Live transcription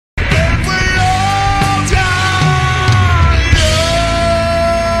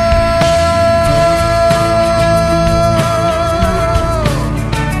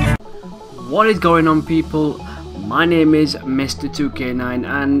What is going on, people? My name is Mr2K9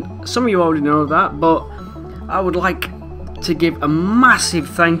 and some of you already know that, but I would like to give a massive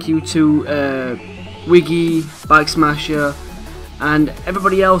thank you to Wiggy, Bike Smasher and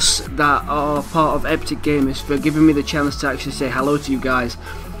everybody else that are part of EpTic Gamers for giving me the chance to actually say hello to you guys.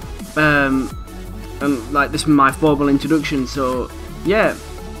 And like, this is my formal introduction, so yeah,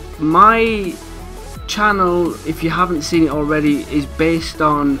 my channel, if you haven't seen it already, is based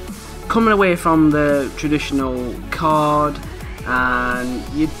on coming away from the traditional card and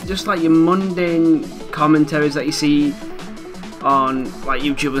just like your mundane commentaries that you see on like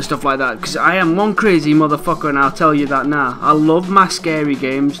YouTube and stuff like that, because I am one crazy motherfucker and I'll tell you that now. I love my scary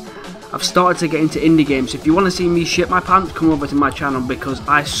games. I've started to get into indie games. If you want to see me shit my pants, come over to my channel, because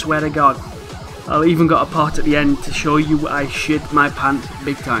I swear to God, I've even got a part at the end to show you I shit my pants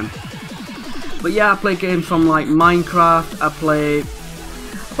big time. But yeah, I play games from like Minecraft, I play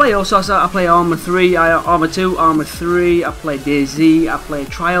all sorts of, I play Arma 3, Arma 2, Arma 3, I play DayZ, I play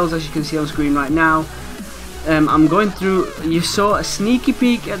Trials, as you can see on screen right now. I'm going through, you saw a sneaky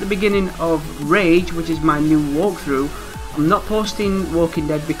peek at the beginning of Rage, which is my new walkthrough. I'm not posting Walking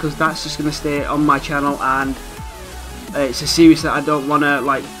Dead because that's just going to stay on my channel, and it's a series that I don't want to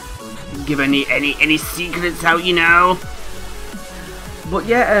like give any secrets out, you know. But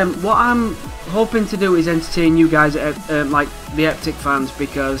yeah, what I'm hoping to do is entertain you guys, like the EpTic fans,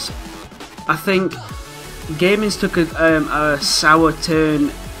 because I think gaming's took a sour turn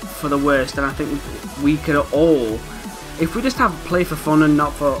for the worst, and I think we could all, if we just have play for fun and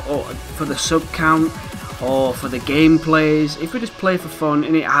not for the sub count or for the gameplays, if we just play for fun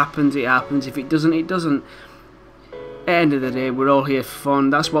and it happens, it happens. If it doesn't, it doesn't. At the end of the day, we're all here for fun.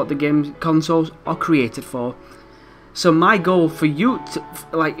 That's what the game consoles are created for. So my goal for you,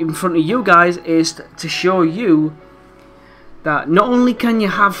 like in front of you guys, is to show you that not only can you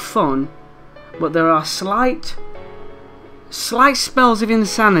have fun, but there are slight spells of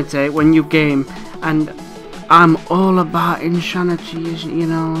insanity when you game, and I'm all about insanity, you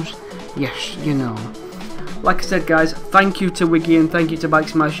know. Yes, you know. Like I said, guys, thank you to Wiggy and thank you to Bike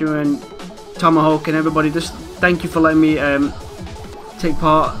Smasher and Tomahawk and everybody. Just thank you for letting me take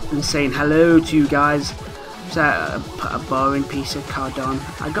part and saying hello to you guys. Put a boring piece of card on.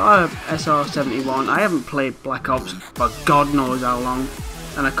 I got a SR-71. I haven't played Black Ops for God knows how long,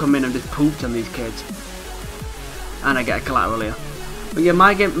 and I come in and just pooped on these kids, and I get a collateral here. But yeah,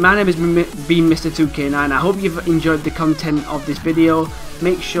 my name is Mr2K9. I hope you've enjoyed the content of this video.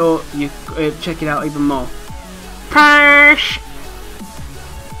 Make sure you check it out even more. Push!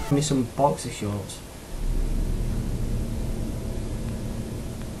 Give me some boxer shorts.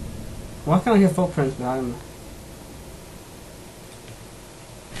 Why can't I hear footprints behind me?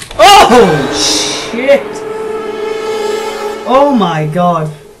 Oh shit! Oh my God!